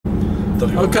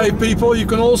Okay, people, you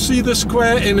can all see the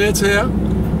square in it here,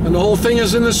 and the whole thing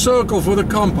is in a circle for the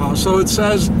compass. So it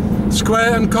says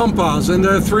square and compass, and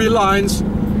there are 3 lines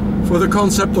for the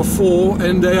concept of 4,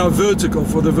 and they are vertical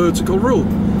for the vertical rule,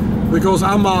 because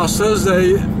our masters,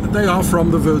 they are from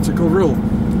the vertical rule,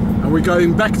 and we're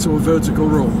going back to a vertical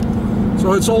rule.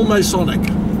 So it's all Masonic.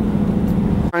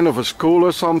 Kind of a school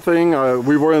or something.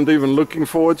 We weren't even looking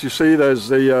for it. You see, there's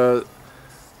the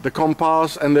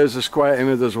compass, and there's a square in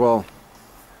it as well.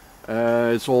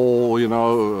 It's all, you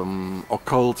know,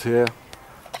 occult here.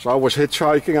 So I was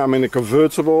hitchhiking. I'm in a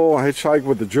convertible. I hitchhiked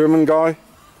with the German guy.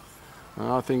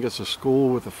 I think it's a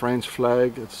school with a French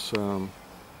flag. It's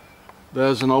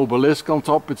there's an obelisk on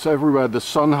top. It's everywhere. The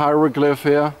sun hieroglyph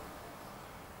here.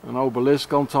 An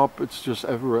obelisk on top. It's just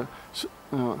everywhere.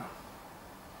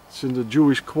 It's in the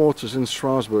Jewish quarters in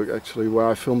Strasbourg, actually, where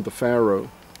I filmed the Pharaoh.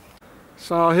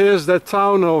 So here's the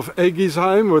town of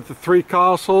Egisheim with the 3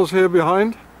 castles here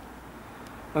behind.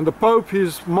 And the Pope,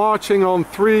 he's marching on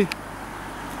 3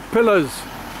 pillars.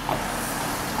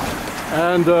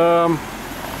 And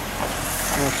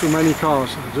too many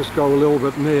cars. I'll just go a little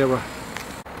bit nearer.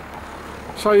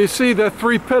 So you see the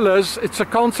 3 pillars. It's a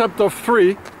concept of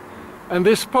 3. And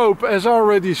this Pope, as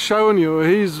already shown you,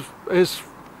 his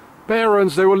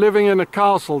parents, they were living in a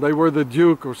castle. They were the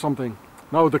Duke or something.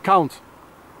 No, the Count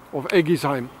of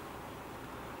Egisheim.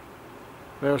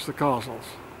 There's the castles.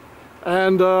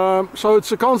 And so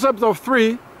it's a concept of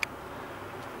 3.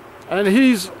 And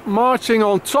he's marching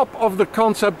on top of the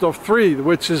concept of 3,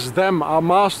 which is them, our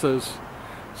masters.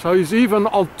 So he's even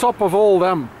on top of all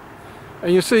them.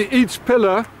 And you see each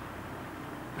pillar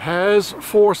has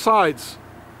 4 sides.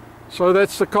 So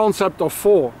that's the concept of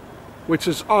 4, which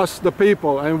is us, the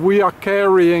people, and we are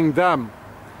carrying them,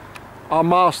 our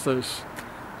masters.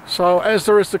 So as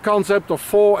there is the concept of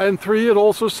 4 and 3, it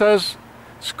also says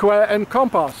square and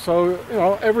compass. So, you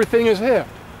know, everything is here.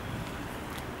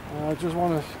 I just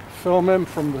want to film him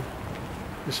from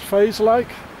his face, like.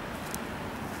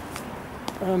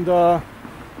 And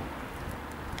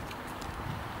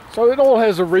so it all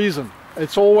has a reason.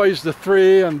 It's always the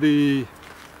 3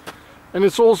 and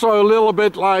it's also a little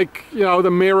bit like, you know, the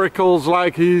miracles,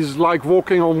 like he's like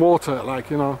walking on water, like,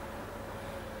 you know,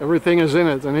 everything is in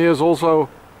it. And here's also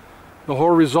the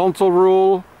horizontal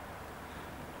rule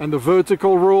and the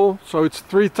vertical rule. So it's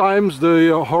 3 times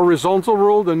the horizontal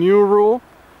rule, the new rule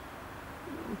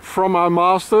from our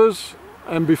masters.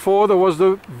 And before there was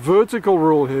the vertical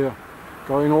rule here,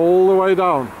 going all the way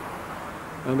down.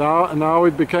 And now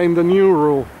it became the new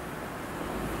rule.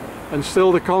 And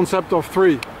still the concept of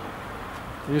 3.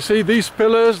 You see these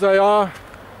pillars, they are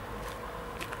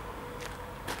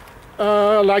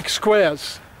like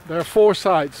squares. There are 4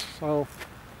 sides. So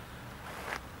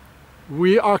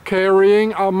we are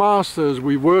carrying our masters.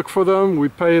 We work for them, we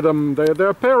pay them.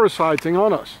 They're parasiting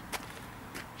on us.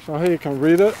 So here you can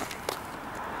read it.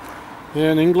 Here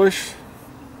in English.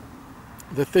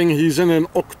 The thing, he's in an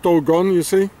octagon, you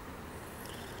see.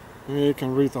 Here you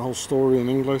can read the whole story in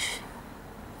English.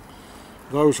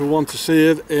 Those who want to see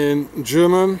it in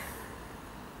German,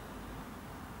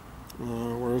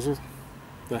 where is it?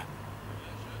 There.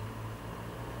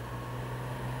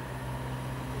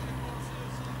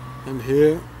 And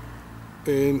here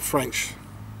in French.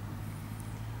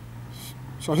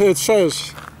 So here it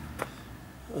says,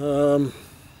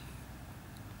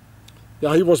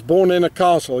 yeah, he was born in a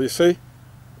castle, you see.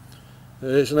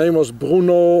 His name was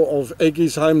Bruno of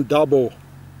Egisheim Dabo,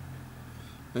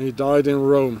 and he died in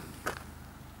Rome.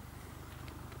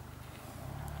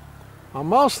 Our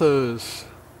masters.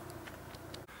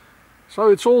 So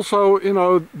it's also, you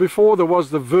know, before there was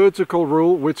the vertical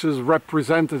rule, which is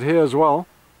represented here as well,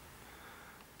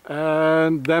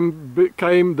 and then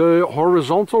became the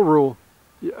horizontal rule.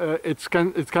 It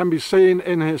can be seen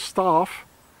in his staff,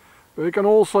 but it can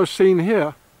also seen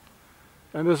here.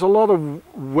 And there's a lot of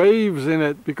waves in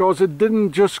it, because it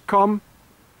didn't just come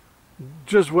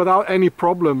just without any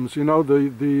problems, you know, the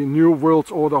New World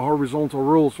Order horizontal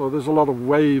rule. So there's a lot of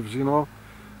waves, you know,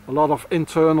 a lot of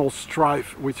internal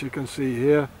strife, which you can see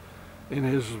here in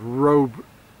his robe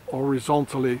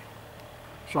horizontally.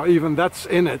 So even that's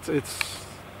in it. It's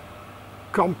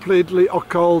completely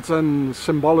occult and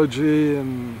symbology,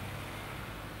 and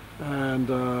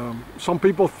some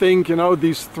people think, you know,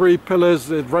 these 3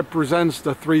 pillars, it represents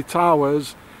the 3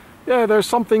 towers. Yeah, there's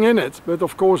something in it, but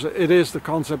of course it is the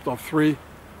concept of 3.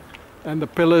 And the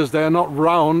pillars, they're not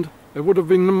round. It would have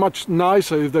been much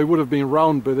nicer if they would have been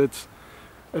round, but it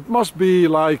must be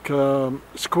like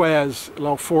squares,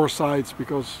 like 4 sides,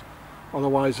 because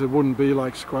otherwise it wouldn't be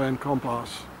like square and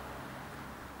compass.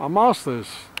 Our masters,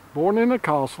 born in a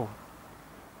castle.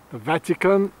 The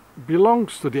Vatican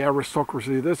belongs to the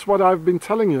aristocracy. That's what I've been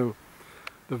telling you.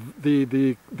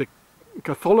 The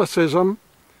Catholicism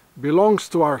belongs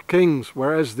to our kings,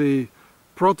 whereas the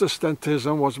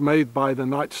Protestantism was made by the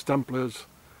Knights Templars,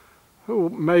 who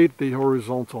made the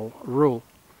horizontal rule.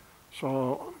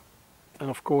 So, and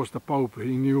of course the Pope,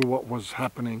 he knew what was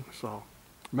happening, so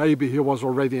maybe he was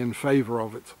already in favor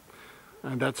of it.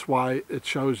 And that's why it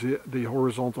shows the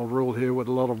horizontal rule here with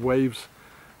a lot of waves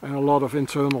and a lot of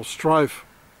internal strife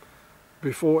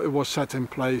before it was set in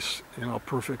place, you know,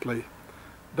 perfectly.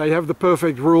 They have the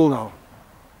perfect rule now.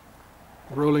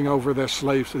 Ruling over their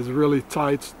slaves is really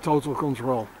tight, total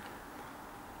control.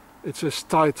 It's as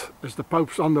tight as the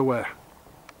Pope's underwear.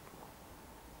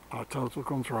 Our total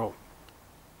control.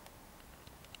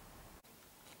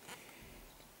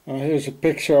 Now here's a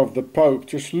picture of the Pope.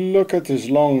 Just look at his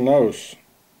long nose.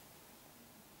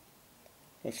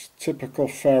 That's typical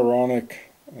Pharaonic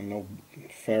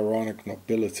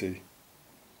nobility.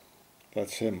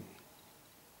 That's him.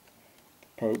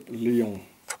 Pope Leon.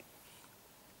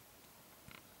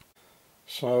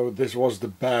 So this was the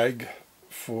bag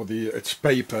for the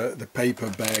the paper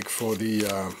bag for the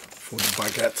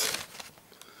baguette.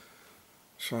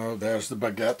 So there's the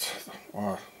baguette,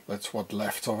 or that's what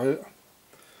left of it.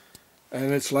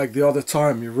 And it's like the other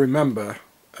time, you remember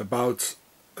about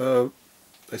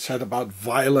they said about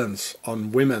violence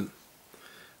on women,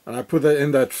 and I put it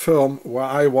in that film where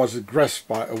I was aggressed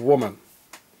by a woman.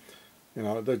 You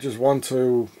know, they just want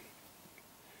to.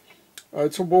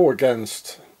 It's a war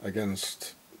against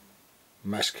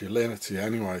masculinity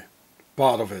anyway,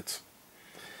 part of it.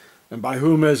 And by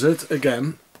whom is it?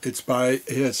 Again, it's by,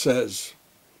 here it says,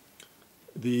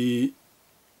 the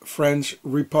French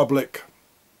Republic.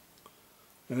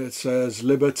 And it says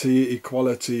liberty,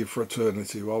 equality,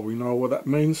 fraternity. Well, we know what that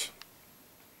means.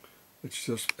 It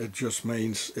just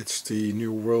means it's the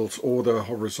New World Order,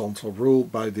 horizontal rule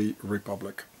by the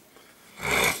Republic.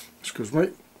 Excuse me.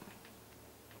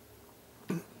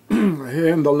 Here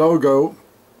in the logo,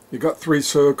 you got 3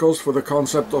 circles for the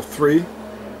concept of 3.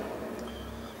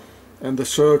 And the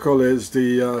circle is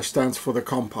the stands for the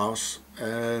compass.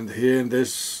 And here in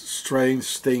this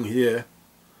strange thing here,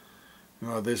 you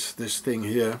know, this thing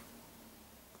here,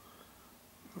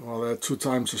 well, there are 2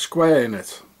 times a square in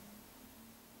it.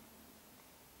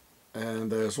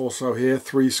 And there's also here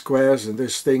 3 squares in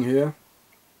this thing here.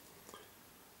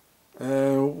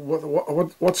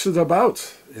 What's it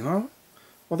about, you know?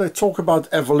 Well, they talk about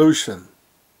evolution.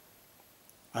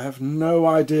 I have no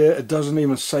idea. It doesn't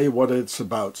even say what it's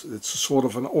about. It's a sort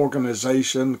of an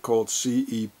organization called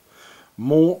CEP.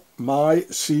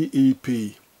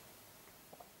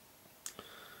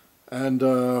 And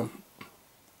you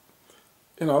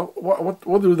know,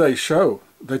 what do they show?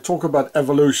 They talk about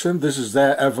evolution. This is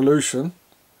their evolution.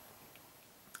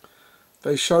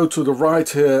 They show to the right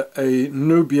here a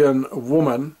Nubian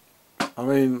woman. I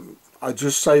mean, I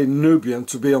just say Nubian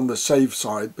to be on the safe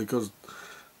side, because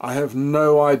I have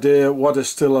no idea what is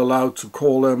still allowed to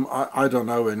call them. I don't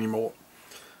know anymore.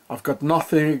 I've got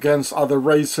nothing against other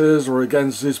races or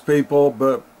against these people,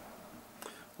 but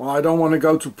well, I don't want to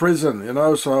go to prison, you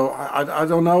know, so I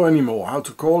don't know anymore how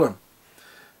to call them.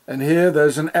 And here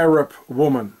there's an Arab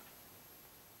woman.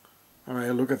 I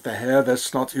mean, look at the hair.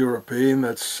 That's not European,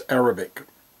 that's Arabic.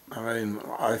 I mean,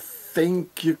 I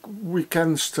think we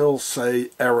can still say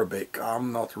Arabic.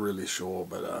 I'm not really sure,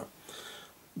 but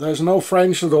there's no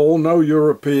French at all, no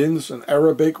Europeans. An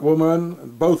Arabic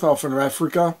woman, both are from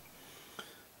Africa,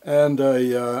 and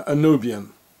a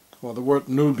Nubian. Well, the word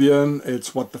Nubian,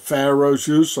 it's what the pharaohs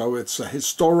use, so it's a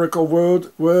historical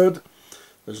word.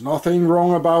 There's nothing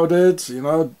wrong about it, you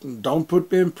know, don't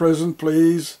put me in prison,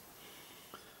 please.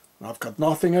 I've got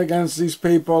nothing against these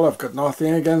people, I've got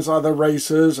nothing against other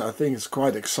races. I think it's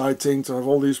quite exciting to have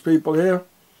all these people here.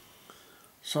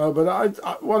 So, but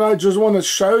what I just want to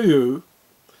show you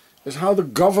is how the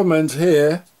government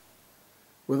here,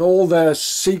 with all their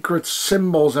secret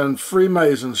symbols and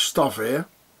Freemason stuff here,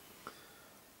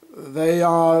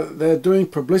 they're doing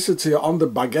publicity on the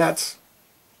baguette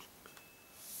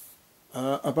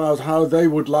about how they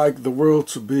would like the world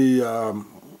to be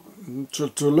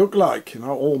to look like, you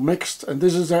know, all mixed, and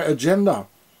this is their agenda,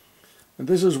 and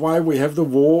this is why we have the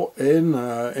war in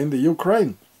the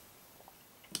Ukraine,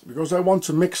 because they want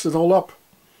to mix it all up.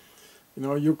 You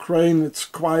know, Ukraine, it's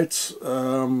quite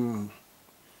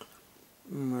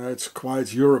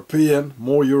European,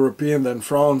 more European than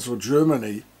France or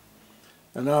Germany,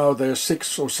 and now there's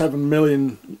 6 or 7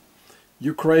 million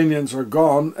Ukrainians are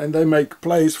gone, and they make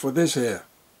place for this here.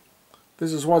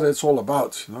 This is what it's all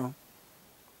about, you know.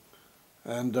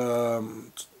 And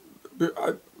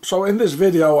So in this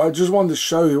video I just want to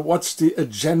show you what's the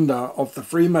agenda of the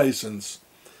Freemasons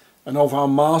and of our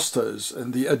masters,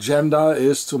 and the agenda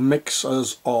is to mix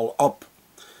us all up.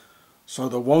 So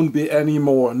there won't be any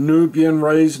more Nubian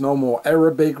race, no more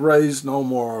Arabic race, no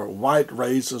more white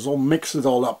race. It's all mix it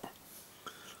all up.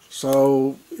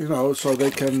 So, you know, so they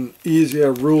can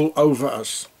easier rule over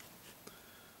us.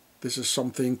 This is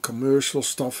something commercial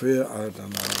stuff here. I don't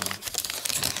know.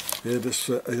 Here, this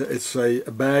it's a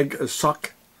bag, a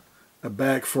sock, a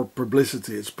bag for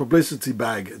publicity. It's publicity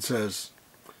bag. It says.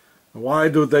 Why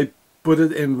do they put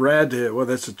it in red here? Well,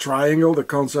 that's a triangle. The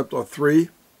concept of 3.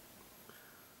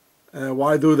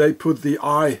 Why do they put the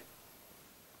eye?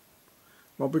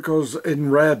 Well, because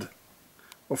in red.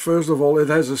 Well, first of all, it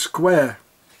has a square.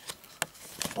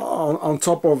 On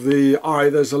top of the eye,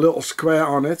 there's a little square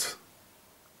on it.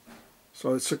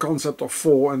 So it's a concept of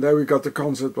 4, and there we got the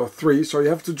concept of 3. So you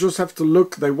have to just have to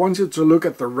look. They want you to look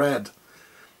at the red.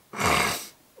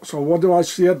 So what do I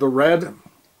see at the red?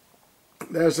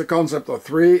 There's the concept of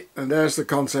 3, and there's the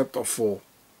concept of 4.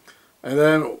 And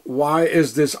then why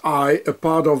is this I a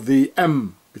part of the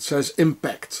M? It says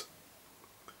impact.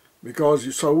 Because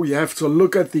you have to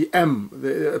look at the M.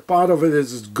 A part of it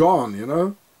is gone, you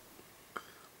know.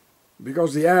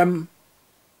 Because the M,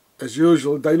 as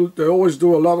usual, they always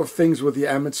do a lot of things with the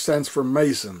M. It stands for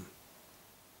Mason.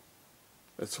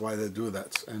 That's why they do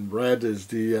that. And red is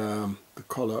the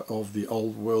color of the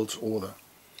old world's order.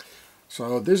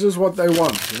 So this is what they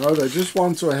want. You know, they just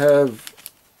want to have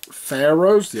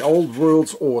pharaohs, the old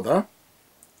world's order,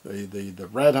 the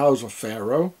red house of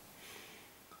Pharaoh,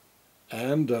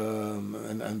 and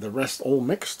the rest all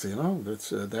mixed. You know, that's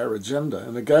their agenda.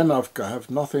 And again, I have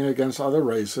nothing against other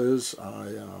races.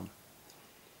 You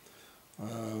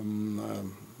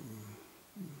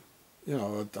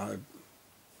know,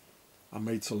 I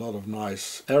met a lot of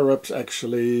nice Arabs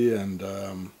actually, and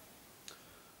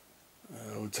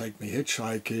would take me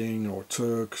hitchhiking, or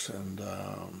Turks, and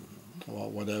well,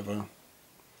 whatever.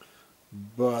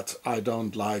 But I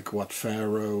don't like what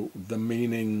Pharaoh, the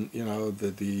meaning, you know,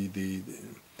 the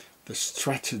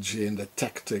strategy and the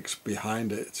tactics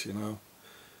behind it, you know,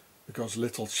 because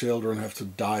little children have to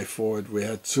die for it. We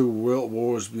had 2 world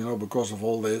wars, you know, because of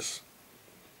all this,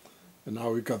 and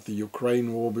now we got the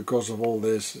Ukraine war because of all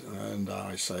this. And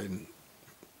I say,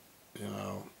 you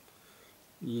know,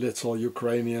 little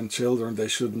Ukrainian children, they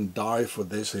shouldn't die for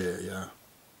this here, yeah.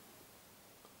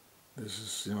 This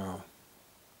is, you know,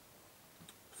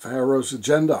 Pharaoh's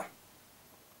agenda,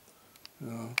 you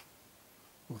know,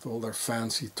 with all their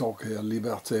fancy talk here,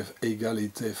 liberté,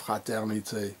 égalité,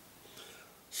 fraternité.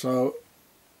 So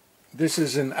this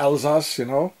is in Alsace, you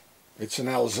know, it's an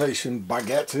Alsatian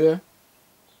baguette here,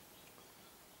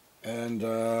 and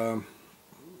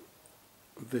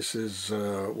this is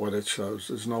what it shows.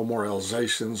 There's no more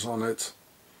Alsatians on it.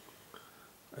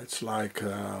 It's like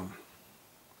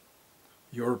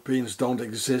Europeans don't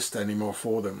exist anymore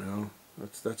for them, you know.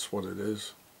 That's what it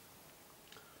is.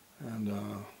 And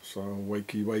so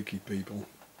wakey people.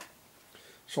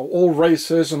 So all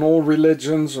races and all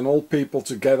religions and all people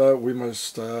together, we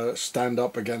must stand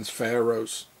up against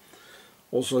pharaohs.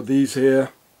 Also these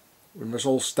here, we must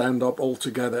all stand up all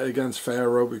together against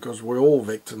Pharaoh, because we're all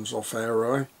victims of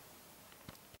Pharaoh.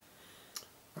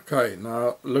 Okay,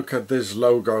 now look at this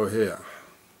logo here.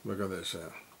 Look at this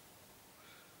here.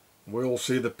 We all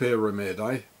see the pyramid,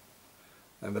 eh?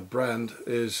 And the brand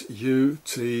is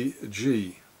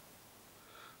UTG.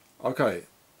 Okay,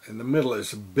 in the middle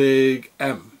is a big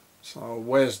M. So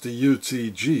where's the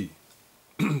UTG?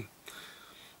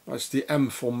 That's the M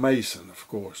for Mason, of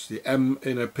course. The M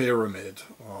in a pyramid.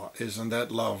 Oh, isn't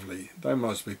that lovely? They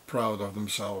must be proud of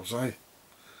themselves, eh?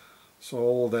 So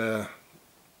all their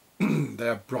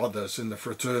brothers in the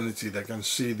fraternity, they can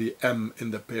see the M in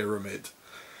the pyramid.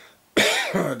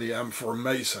 The M for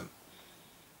Mason.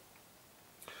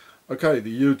 Okay,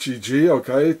 the UTG,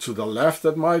 okay, to the left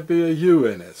that might be a U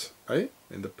in it, eh?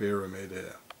 In the pyramid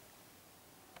here.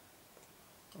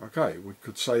 Okay, we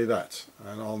could say that.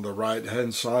 And on the right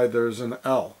hand side there's an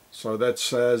L. So that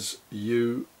says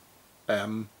UML.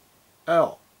 The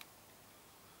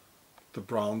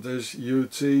brand is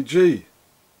UTG.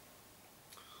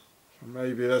 So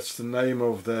maybe that's the name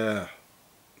of their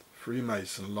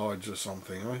Freemason lodge or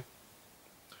something, eh?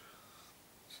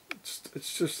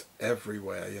 It's just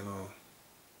everywhere, you know.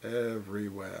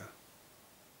 Everywhere.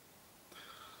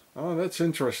 Oh, that's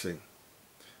interesting.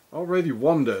 I already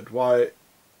wondered why,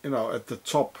 you know, at the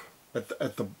top, at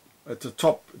the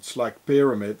top it's like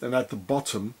pyramid, and at the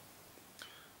bottom,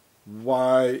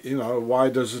 why, you know, why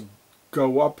does it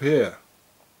go up here?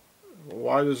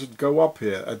 Why does it go up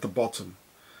here at the bottom?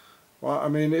 Well, I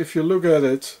mean, if you look at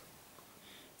it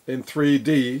in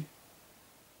 3D,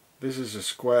 this is a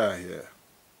square here.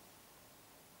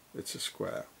 It's a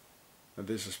square. And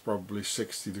this is probably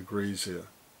 60 degrees here.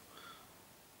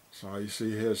 So you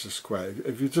see here's a square.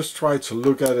 If you just try to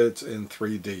look at it in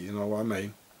 3D, you know what I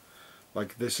mean?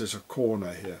 Like this is a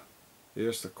corner here.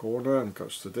 Here's the corner and it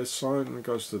goes to this side and it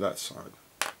goes to that side.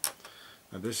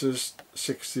 And this is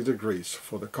 60 degrees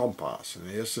for the compass. And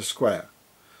here's the square.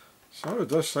 So it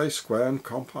does say square and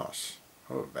compass.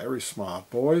 Oh, very smart,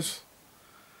 boys.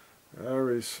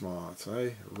 Very smart,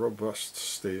 eh? Robust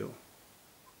steel.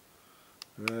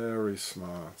 Very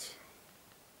smart.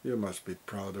 You must be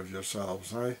proud of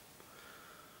yourselves, eh?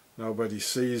 Nobody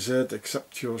sees it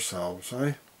except yourselves,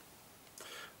 eh?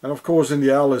 And of course in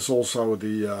the L is also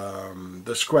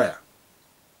the square.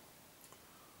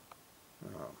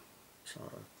 So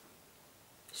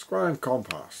square and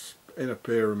compass in a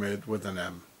pyramid with an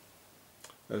M,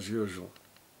 as usual.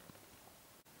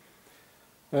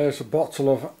 There's a bottle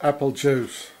of apple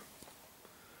juice.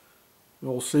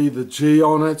 You'll see the G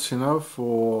on it, you know,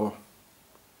 for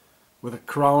with a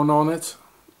crown on it,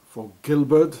 for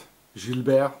Gilbert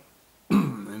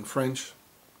in French.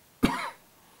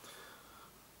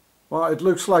 Well, it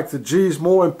looks like the G is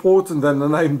more important than the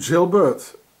name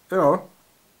Gilbert, you know.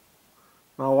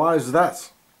 Now why is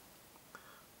that?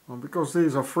 Well, because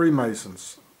these are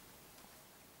Freemasons.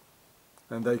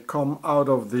 And they come out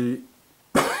of the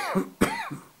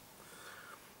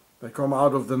they come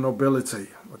out of the nobility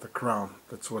with the crown.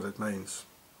 That's what it means.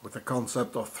 With the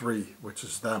concept of three, which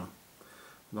is them.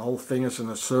 And the whole thing is in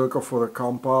a circle for the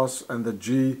compass, and the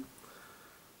G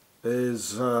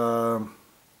is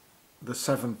the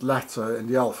seventh letter in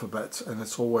the alphabet, and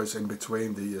it's always in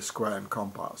between the square and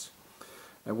compass.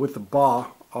 And with the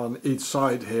bar on each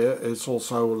side here, it's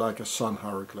also like a sun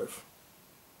hieroglyph.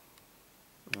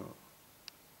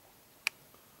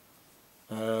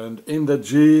 And in the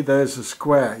G there's a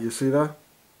square, you see that?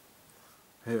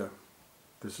 Here,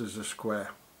 this is a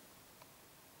square.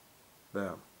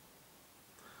 There.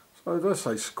 So it does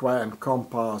say square and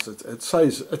compass, it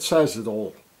says it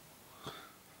all.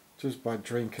 Just by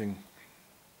drinking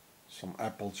some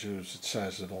apple juice, it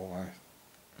says it all, right?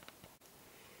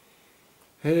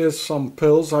 Here's some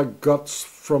pills I got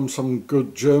from some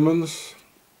good Germans.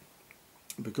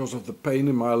 Because of the pain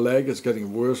in my leg, it's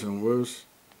getting worse and worse.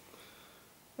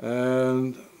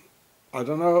 And I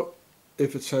don't know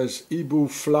if it says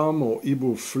Ibuflam or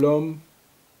Ibuflum.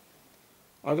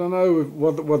 I don't know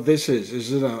what this is.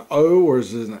 Is it an O or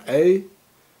is it an A?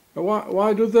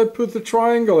 Why do they put the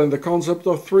triangle and the concept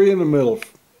of three in the middle?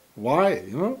 Why,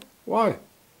 you know? Why?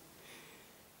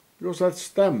 Because that's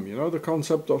them, you know, the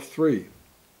concept of three.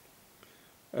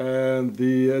 And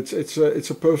it's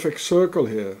a perfect circle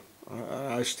here.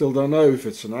 I still don't know if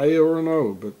it's an A or an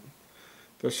O, but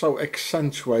they're so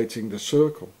accentuating the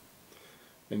circle.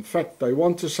 In fact, they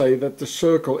want to say that the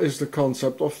circle is the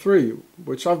concept of three,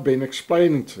 which I've been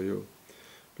explaining to you.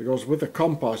 Because with a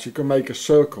compass you can make a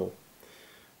circle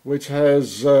which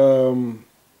has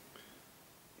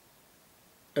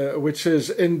which is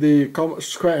in the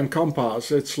square and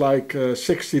compass, it's like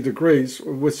 60 degrees,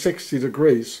 with 60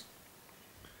 degrees.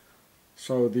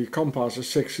 So the compass is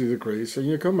 60 degrees, and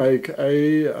you can make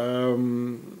a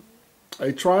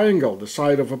triangle, the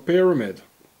side of a pyramid,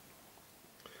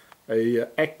 a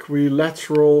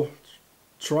equilateral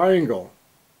triangle,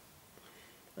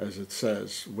 as it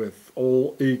says, with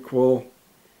all equal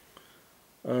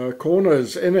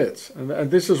corners in it.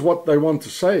 And this is what they want to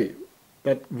say,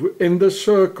 that in the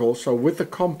circle, so with the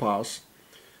compass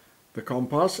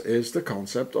is the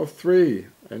concept of three,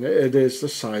 and it is the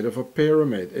side of a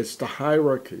pyramid, it's the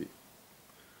hierarchy.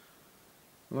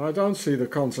 And I don't see the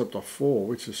concept of four,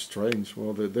 which is strange.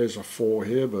 Well, there's a four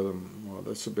here, but well,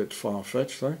 that's a bit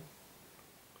far-fetched, eh?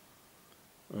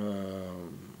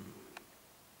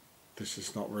 This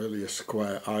is not really a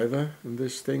square either in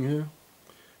this thing here.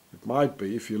 It might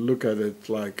be if you look at it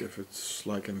like if it's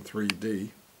like in 3D.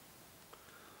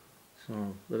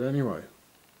 So, but anyway.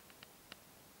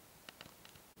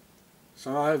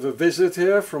 So I have a visit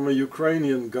here from a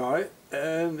Ukrainian guy,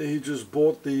 and he just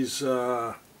bought these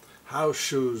house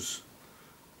shoes.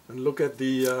 And look at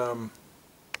the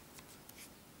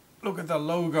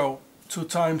logo. 2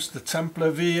 times the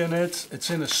Templar V in it. It's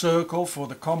in a circle for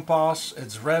the compass.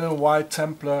 It's red and white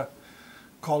Templar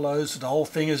colors. The whole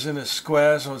thing is in a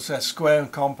square, so it says square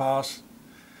and compass.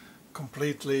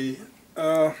 Completely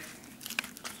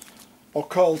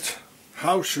occult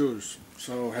house shoes.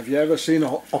 So have you ever seen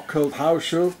an occult house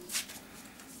shoe?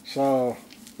 So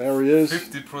there he is.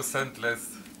 50%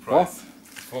 less price.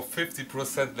 for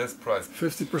 50% less price.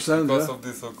 50%, Because yeah? of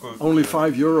this occult. Only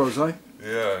 €5, eh?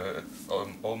 Yeah, it's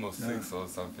almost 6 or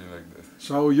something like that.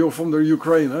 So you're from the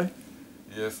Ukraine, eh?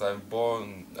 Yes, I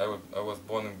was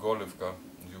born in Golivka,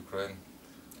 Ukraine,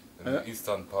 in the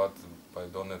eastern part by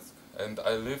Donetsk. And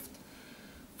I lived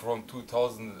from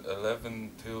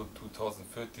 2011 till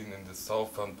 2013 in the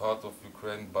southern part of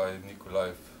Ukraine by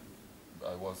Nikolaev.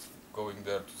 I was going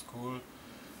there to school,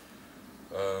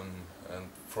 and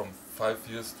from 5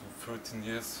 years to 13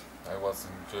 years I was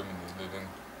in Germany living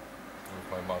with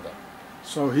my mother.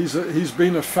 So he's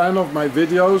been a fan of my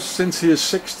videos since he is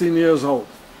 16 years old.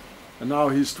 And now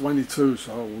he's 22,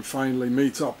 so we finally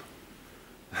meet up.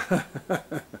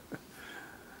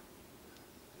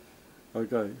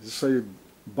 Okay, say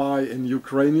bye in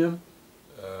Ukrainian.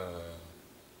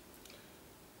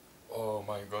 Oh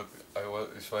my God,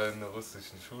 ich war in der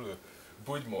russischen Schule.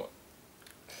 Budmo.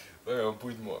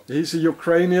 Budmo. He's a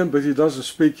Ukrainian, but he doesn't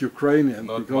speak Ukrainian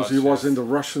Not because much, he was yes. in the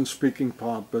Russian-speaking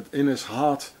part. But in his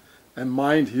heart and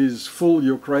mind, he's full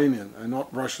Ukrainian and not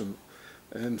Russian.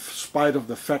 In spite of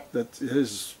the fact that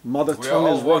his mother tongue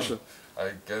is Russian. I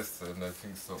guess, and I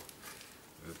think so.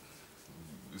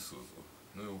 Ist so.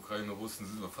 Ne, Ukrainer, Russen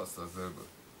sind doch fast dasselbe.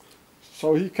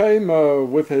 So he came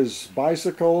with his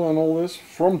bicycle and all this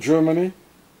from Germany.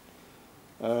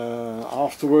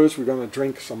 Afterwards we're going to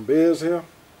drink some beers here.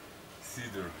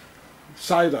 Cider.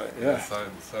 Cider, yeah.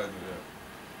 Cider, yeah.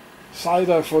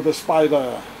 Cider for the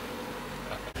spider.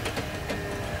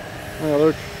 Yeah,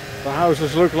 look, the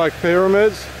houses look like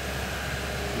pyramids.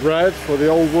 Red for the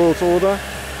old world order.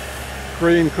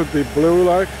 Green could be blue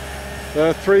like. There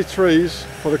are 3 trees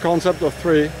for the concept of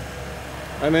 3.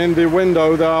 And in the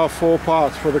window there are 4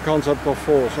 parts for the concept of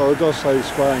 4. So it does say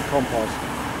square and compass.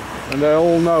 And they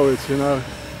all know it, you know.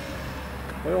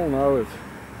 They all know it.